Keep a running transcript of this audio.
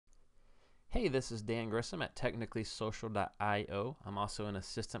Hey, this is Dan Grissom at technicallysocial.io. I'm also an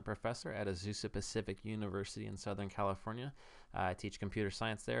assistant professor at Azusa Pacific University in Southern California. I teach computer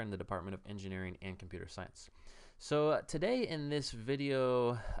science there in the Department of Engineering and Computer Science. So today in this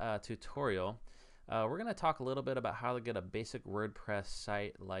video tutorial, we're going to talk a little bit about how to get a basic WordPress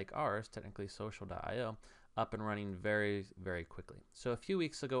site like ours, technicallysocial.io, up and running very, very quickly. So a few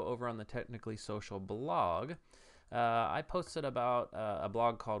weeks ago over on the Technically Social blog, I posted about a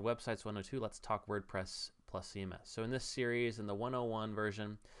blog called Websites 102, Let's Talk WordPress plus CMS. So in this series, in the 101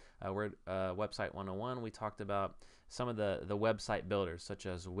 version, Website 101, we talked about some of the website builders such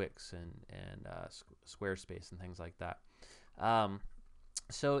as Wix and Squarespace and things like that.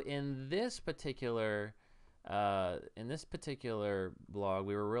 So in this particular blog,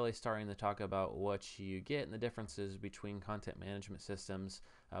 we were really starting to talk about what you get and the differences between content management systems,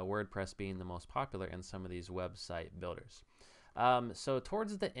 WordPress being the most popular, and some of these website builders. So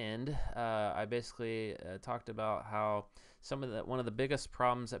towards the end, I basically talked about how one of the biggest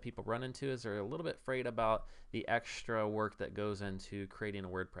problems that people run into is they're a little bit afraid about the extra work that goes into creating a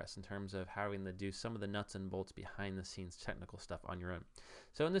WordPress in terms of having to do some of the nuts and bolts behind the scenes technical stuff on your own.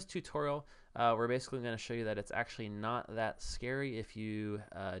 So in this tutorial, we're basically going to show you that it's actually not that scary if you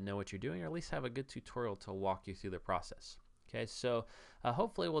know what you're doing, or at least have a good tutorial to walk you through the process. Okay, so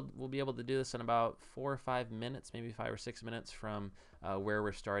hopefully we'll be able to do this in about 4 or 5 minutes, maybe 5 or 6 minutes from where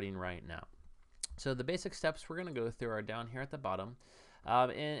we're starting right now. So the basic steps we're going to go through are down here at the bottom.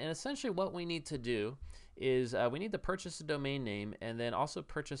 And essentially what we need to do is we need to purchase a domain name and then also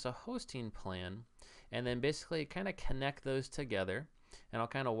purchase a hosting plan, and then basically kind of connect those together. And I'll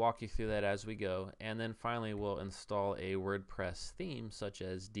kind of walk you through that as we go. And then finally we'll install a WordPress theme such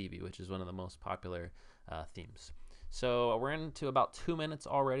as Divi, which is one of the most popular themes. So we're into about 2 minutes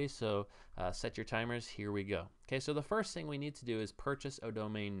already, so set your timers. Here we go. Okay, so the first thing we need to do is purchase a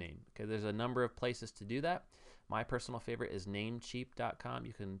domain name. Okay, there's a number of places to do that. My personal favorite is Namecheap.com.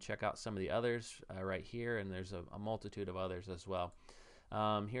 You can check out some of the others right here, and there's a multitude of others as well.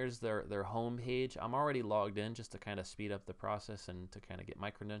 Here's their home page. I'm already logged in just to kind of speed up the process and to kind of get my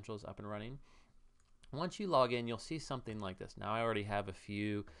credentials up and running. Once you log in, you'll see something like this. Now I already have a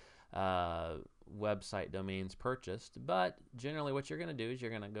few website domains purchased, but generally what you're going to do is you're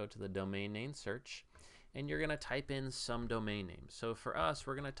going to go to the domain name search and you're going to type in some domain name. So for us,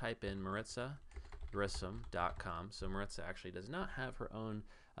 we're going to type in MaritzaGrissom.com. So Maritza actually does not have her own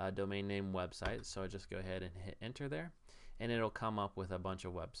domain name website, so I just go ahead and hit enter there, and it'll come up with a bunch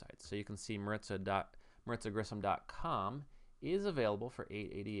of websites. So you can see MaritzaGrissom.com is available for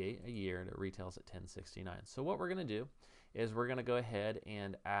 $8.88 a year, and it retails at $10.69. So what we're going to do is we're going to go ahead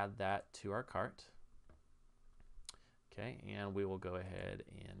and add that to our cart. Okay, and we will go ahead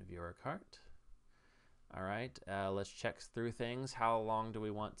and view our cart. All right, let's check through things. How long do we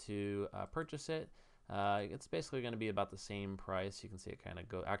want to purchase it? It's basically going to be about the same price. You can see it kind of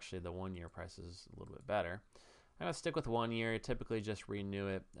go. Actually, the 1 year price is a little bit better. I'm going to stick with 1 year. Typically, just renew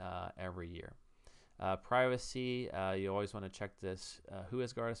it every year. Privacy, you always want to check this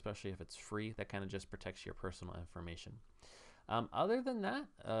WhoisGuard, especially if it's free. That kind of just protects your personal information. Other than that,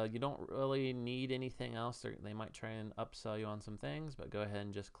 you don't really need anything else. They might try and upsell you on some things, but go ahead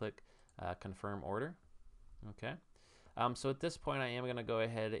and just click confirm order. Okay. So at this point, I am going to go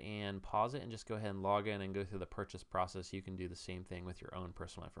ahead and pause it and just go ahead and log in and go through the purchase process. You can do the same thing with your own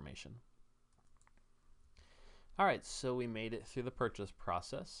personal information. Alright, so we made it through the purchase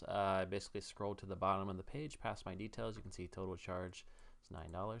process. I basically scrolled to the bottom of the page, past my details. You can see total charge is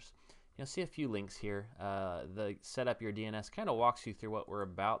 $9. You'll see a few links here. The set up your DNS kind of walks you through what we're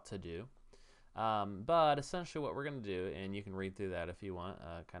about to do. But essentially what we're going to do, and you can read through that if you want,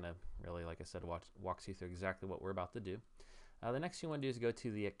 kind of really, like I said, walks you through exactly what we're about to do. The next thing you want to do is go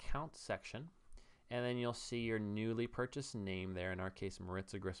to the account section, and then you'll see your newly purchased name there, in our case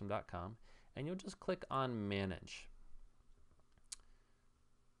MaritzaGrissom.com. And you'll just click on manage.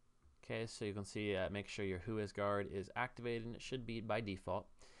 Okay, so you can see make sure your WhoisGuard is activated, and it should be by default.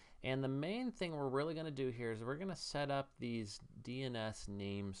 And the main thing we're really going to do here is we're going to set up these DNS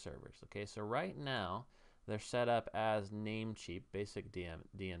name servers. Okay, so right now they're set up as Namecheap, basic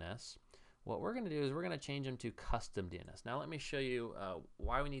DNS. What we're going to do is we're going to change them to custom DNS. Now let me show you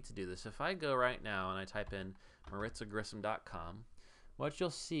why we need to do this. If I go right now and I type in MaritzaGrissom.com, what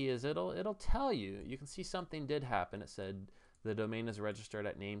you'll see is it'll tell you. You can see something did happen. It said the domain is registered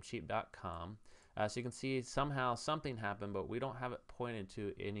at Namecheap.com. So you can see somehow something happened, but we don't have it pointed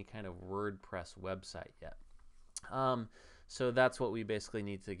to any kind of WordPress website yet. So that's what we basically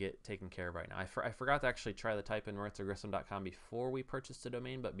need to get taken care of right now. I forgot to actually try to type in MaritzaGrissom.com before we purchased the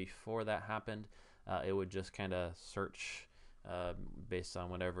domain, but before that happened, it would just kind of search based on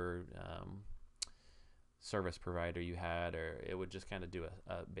whatever service provider you had, or it would just kind of do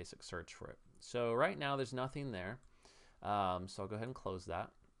a basic search for it. So right now there's nothing there. So I'll go ahead and close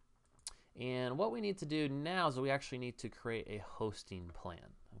that. And what we need to do now is we actually need to create a hosting plan.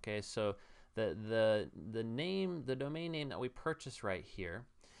 Okay, so the domain name that we purchase right here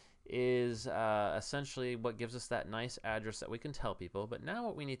is essentially what gives us that nice address that we can tell people. But now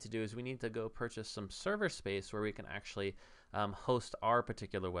what we need to do is we need to go purchase some server space where we can actually host our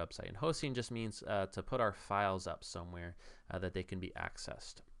particular website. And hosting just means to put our files up somewhere that they can be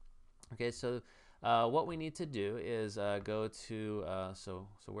accessed. Okay, so what we need to do is go to, so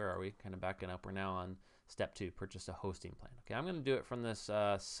where are we? Kind of backing up. We're now on step 2, purchase a hosting plan. Okay, I'm going to do it from this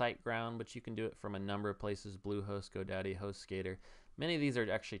Siteground, but you can do it from a number of places: Bluehost, GoDaddy, HostGator. Many of these are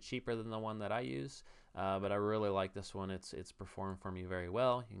actually cheaper than the one that I use, but I really like this one. It's performed for me very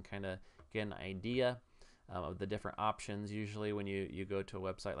well. You can kind of get an idea of the different options. Usually when you go to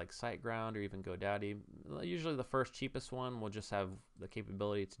a website like Siteground or even GoDaddy, usually the first cheapest one will just have the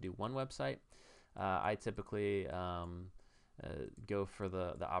capability to do one website. I typically go for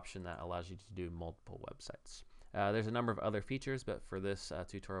the option that allows you to do multiple websites. There's a number of other features, but for this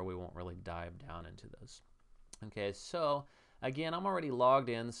tutorial we won't really dive down into those. Okay, so again, I'm already logged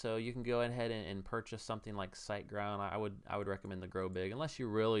in, so you can go ahead and purchase something like SiteGround. I would recommend the Grow Big. Unless you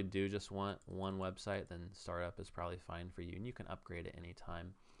really do just want one website, then Startup is probably fine for you, and you can upgrade at any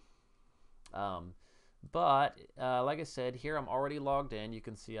time. But like I said, here I'm already logged in. You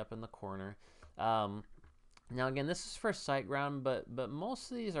can see up in the corner. Now again, this is for SiteGround, but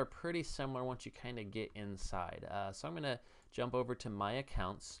most of these are pretty similar once you kind of get inside. So I'm going to jump over to My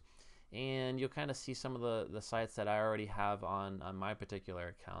Accounts, and you'll kind of see some of the sites that I already have on my particular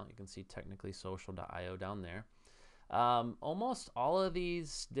account. You can see technicallysocial.io down there. Almost all of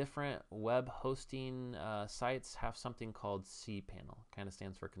these different web hosting sites have something called cPanel. Kind of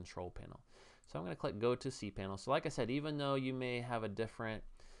stands for control panel. So I'm going to click go to cPanel. So like I said, even though you may have a different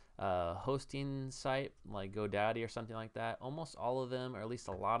hosting site like GoDaddy or something like that, almost all of them, or at least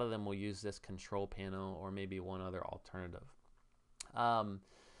a lot of them, will use this control panel or maybe one other alternative.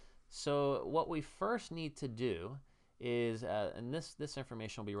 So what we first need to do is, and this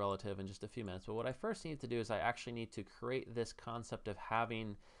information will be relative in just a few minutes, but what I first need to do is I actually need to create this concept of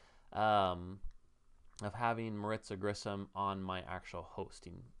having Maritza Grissom on my actual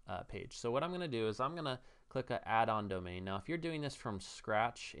hosting page. So what I'm going to do is I'm going to click an add-on domain. Now if you're doing this from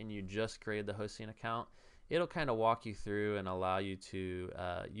scratch and you just created the hosting account, it'll kind of walk you through and allow you to,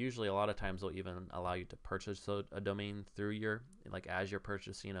 usually a lot of times they'll even allow you to purchase a domain through your, like as you're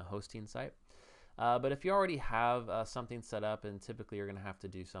purchasing a hosting site. But if you already have something set up, and typically you're going to have to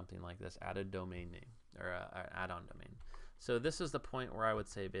do something like this, add a domain name or an add-on domain. So this is the point where I would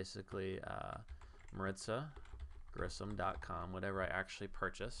say basically MaritzaGrissom.com, whatever I actually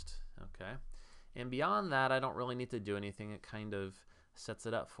purchased. Okay, and beyond that I don't really need to do anything. It kind of sets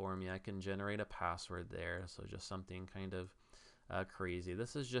it up for me. I can generate a password there, so just something kind of crazy.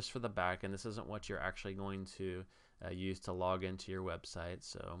 This is just for the back end. This isn't what you're actually going to use to log into your website.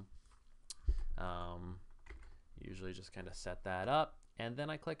 So usually just kind of set that up, and then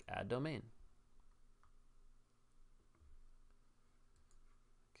I click add domain.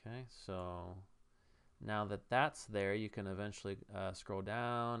 Okay, so now that that's there, you can eventually scroll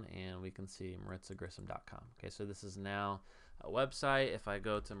down and we can see MaritzaGrissom.com. Okay, so this is now a website. If I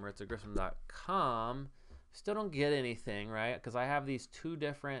go to MaritzaGrissom.com, still don't get anything, right? Because I have these two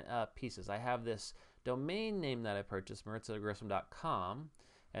different pieces. I have this domain name that I purchased, MaritzaGrissom.com,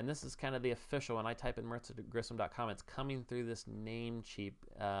 and this is kind of the official. When I type in MaritzaGrissom.com, it's coming through this Namecheap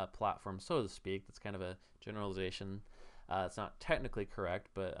platform, so to speak. That's kind of a generalization. It's not technically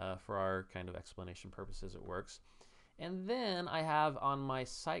correct, but for our kind of explanation purposes, it works. And then I have on my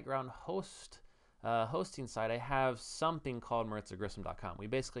SiteGround hosting site, I have something called MaritzaGrissom.com. We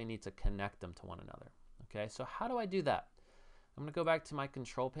basically need to connect them to one another. Okay, so how do I do that? I'm going to go back to my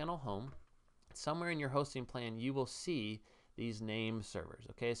control panel home. Somewhere in your hosting plan, you will see these name servers.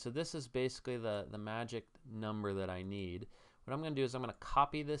 Okay, so this is basically the magic number that I need. What I'm going to do is I'm going to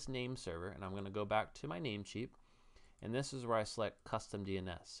copy this name server, and I'm going to go back to my Namecheap. And this is where I select custom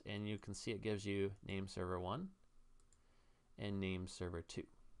DNS, and you can see it gives you name server 1 and name server 2.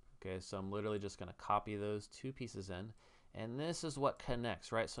 Okay, so I'm literally just going to copy those two pieces in, and this is what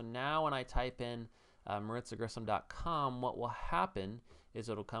connects, right? So now when I type in MaritzaGrissom.com, what will happen is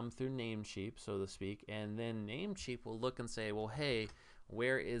it'll come through Namecheap, so to speak, and then Namecheap will look and say, well, hey,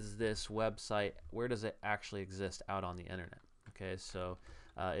 where is this website? Where does it actually exist out on the internet? Okay, so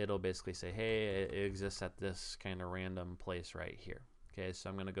it'll basically say, hey, it exists at this kind of random place right here. Okay, so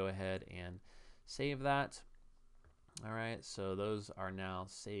I'm going to go ahead and save that. All right, so those are now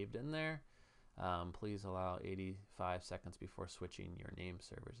saved in there. Please allow 85 seconds before switching your name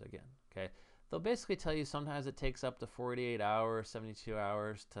servers again. Okay, they'll basically tell you sometimes it takes up to 48 hours, 72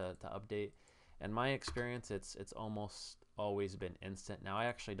 hours to update. In my experience, it's almost always been instant. Now I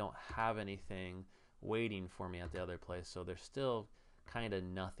actually don't have anything waiting for me at the other place, so there's still kind of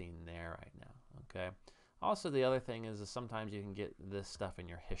nothing there right now. Okay. Also, the other thing is sometimes you can get this stuff in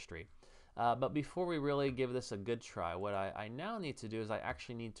your history. But before we really give this a good try, what I now need to do is I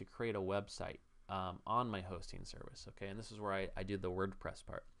actually need to create a website on my hosting service. Okay, and this is where I do the WordPress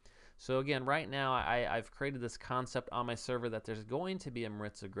part. So again, right now I've created this concept on my server that there's going to be a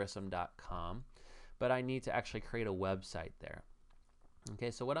MaritzaGrissom.com, but I need to actually create a website there.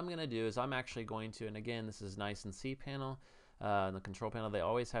 Okay, so what I'm going to do is I'm actually going to, and again, this is nice in cPanel. In the control panel, they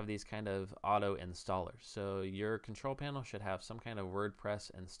always have these kind of auto installers. So your control panel should have some kind of WordPress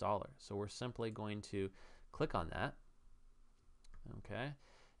installer. So we're simply going to click on that. Okay,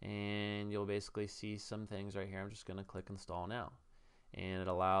 and you'll basically see some things right here. I'm just going to click install now, and it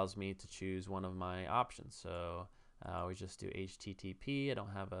allows me to choose one of my options. So we just do HTTP. I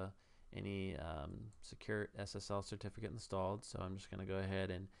don't have any secure SSL certificate installed, so I'm just going to go ahead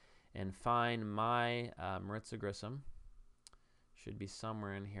and find my Maritza Grissom. Should be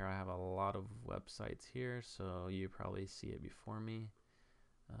somewhere in here. I have a lot of websites here, so you probably see it before me.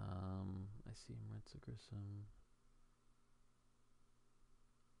 I see Maritza Grissom.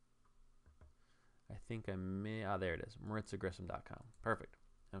 I think I may, there it is, MaritzaGrissom.com. Perfect.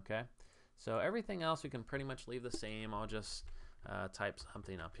 Okay, so everything else we can pretty much leave the same. I'll just type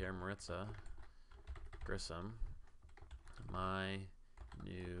something up here, Maritza Grissom, my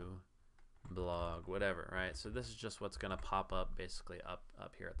new blog, whatever, right? So this is just what's going to pop up basically up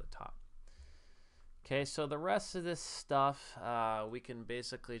here at the top. Okay, so the rest of this stuff we can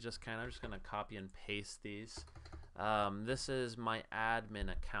basically just I'm just going to copy and paste these. This is my admin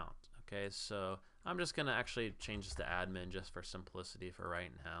account. Okay, so I'm just going to actually change this to admin just for simplicity for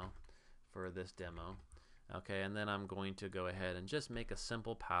right now for this demo. Okay, and then I'm going to go ahead and just make a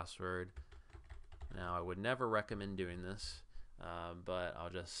simple password. Now I would never recommend doing this, but I'll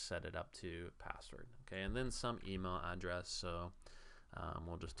just set it up to password. Okay, and then some email address. So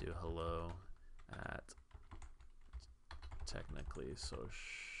we'll just do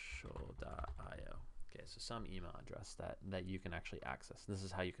hello@technicallysocial.io. Okay, so some email address that you can actually access. This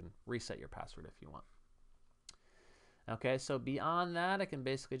is how you can reset your password if you want. Okay, so beyond that, I can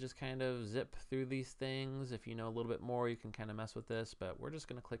basically just kind of zip through these things. If you know a little bit more, you can kind of mess with this, but we're just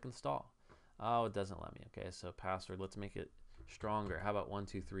going to click install. Oh, it doesn't let me. Okay, so password, let's make it stronger. How about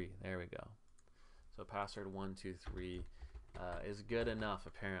 123? There we go. So password 123 is good enough,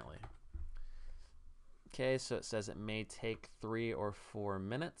 apparently. Okay, so it says it may take 3 or 4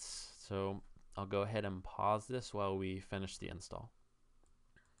 minutes. So I'll go ahead and pause this while we finish the install.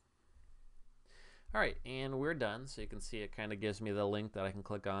 All right, and we're done. So you can see it kind of gives me the link that I can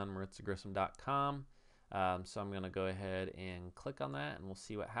click on, MaritzaGrissom.com. So I'm going to go ahead and click on that, and we'll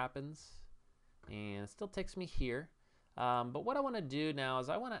see what happens. And it still takes me here. But what I want to do now is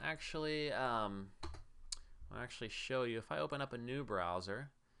I want to actually show you. If I open up a new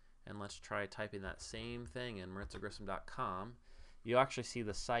browser, and let's try typing that same thing in, MaritzaGrissom.com, you actually see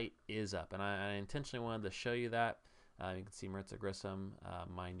the site is up. And I intentionally wanted to show you that. You can see Maritza Grissom,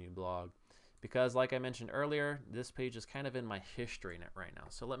 my new blog. Because like I mentioned earlier, this page is kind of in my history right now.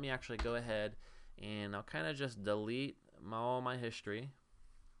 So let me actually go ahead and I'll kind of just delete all my history.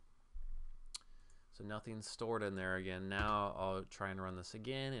 So nothing's stored in there again. Now I'll try and run this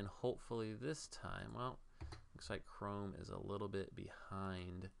again, and hopefully this time, well, looks like Chrome is a little bit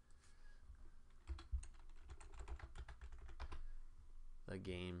behind the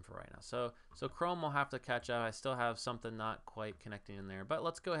game for right now. So Chrome will have to catch up. I still have something not quite connecting in there, but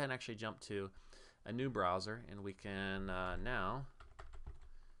let's go ahead and actually jump to a new browser, and we can now,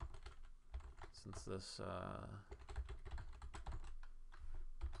 since this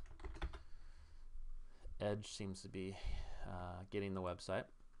Edge seems to be getting the website.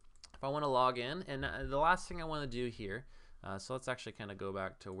 If I want to log in, and the last thing I want to do here, so let's actually kind of go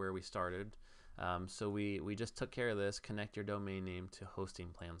back to where we started. So we just took care of this, connect your domain name to hosting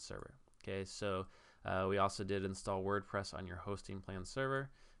plan server. Okay, so we also did install WordPress on your hosting plan server,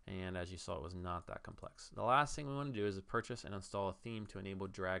 and as you saw, it was not that complex. The last thing we want to do is purchase and install a theme to enable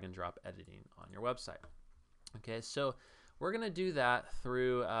drag and drop editing on your website. Okay, so we're going to do that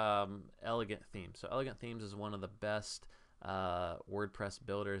through Elegant Themes. So Elegant Themes is one of the best WordPress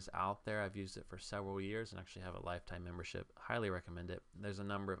builders out there. I've used it for several years and actually have a lifetime membership. Highly recommend it. There's a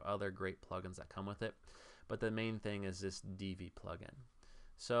number of other great plugins that come with it, but the main thing is this Divi plugin.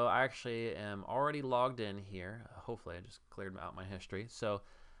 So I actually am already logged in here. Hopefully I just cleared out my history. So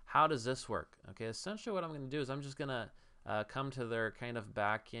how does this work? Okay, essentially what I'm going to do is I'm just going to come to their kind of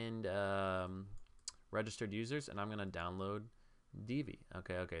back-end registered users, and I'm going to download Divi.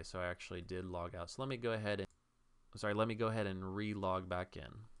 Okay, so I actually did log out. So let me go ahead and re-log back in.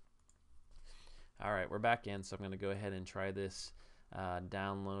 All right, we're back in, so I'm going to go ahead and try this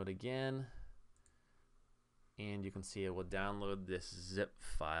download again. And you can see it will download this zip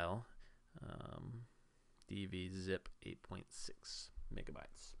file, Divi zip 8.6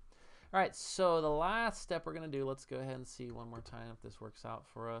 megabytes. All right, so the last step we're going to do, let's go ahead and see one more time if this works out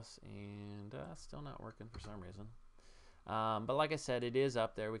for us. And still not working for some reason. But like I said, it is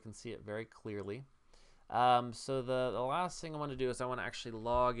up there. We can see it very clearly. So the last thing I want to do is I want to actually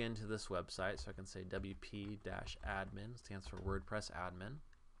log into this website. So I can say wp-admin, stands for WordPress admin.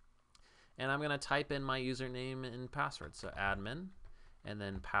 And I'm going to type in my username and password. So admin, and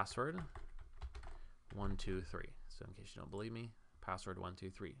then password 123. So in case you don't believe me, password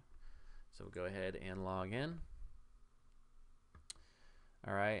 123. So we'll go ahead and log in.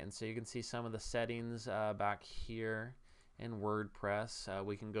 All right, and so you can see some of the settings back here in WordPress.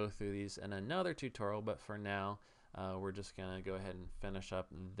 We can go through these in another tutorial, but for now, we're just going to go ahead and finish up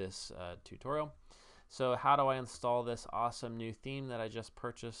this tutorial. So how do I install this awesome new theme that I just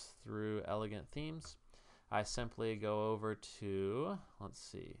purchased through Elegant Themes? I simply go over to, let's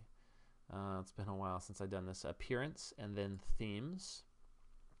see, it's been a while since I've done this, Appearance, and then Themes.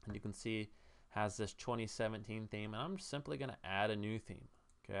 And you can see has this 2017 theme, and I'm simply going to add a new theme.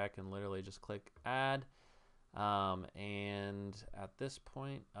 Okay, I can literally just click Add, and at this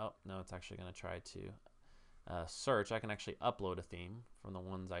point, oh no, it's actually going to try to search. I can actually upload a theme from the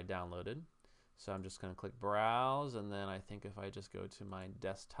ones I downloaded. So I'm just going to click Browse, and then I think if I just go to my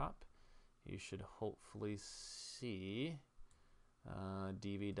desktop, you should hopefully see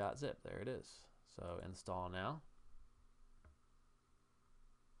divi.zip. There it is. So install now.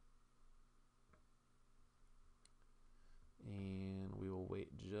 And we will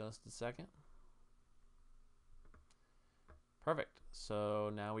wait just a second. Perfect.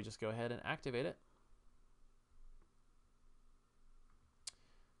 So now we just go ahead and activate it.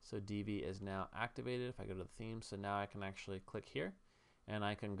 So Divi is now activated. If I go to the theme, so now I can actually click here, and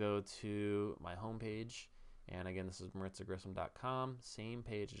I can go to my home page. And again, this is MaritzaGrissom.com. Same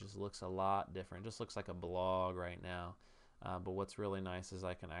page, it just looks a lot different. It just looks like a blog right now. But what's really nice is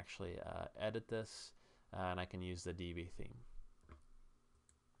I can actually edit this, and I can use the Divi theme.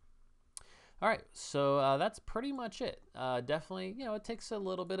 All right, so that's pretty much it. Definitely, it takes a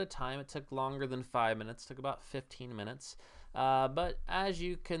little bit of time. It took longer than 5 minutes. It took about 15 minutes. But as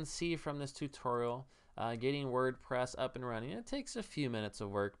you can see from this tutorial, getting WordPress up and running, it takes a few minutes of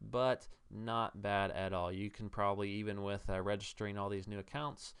work, but not bad at all. You can probably, even with registering all these new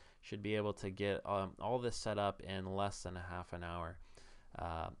accounts, should be able to get all this set up in less than a half an hour.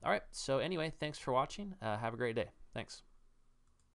 All right, so anyway, thanks for watching. Have a great day. Thanks.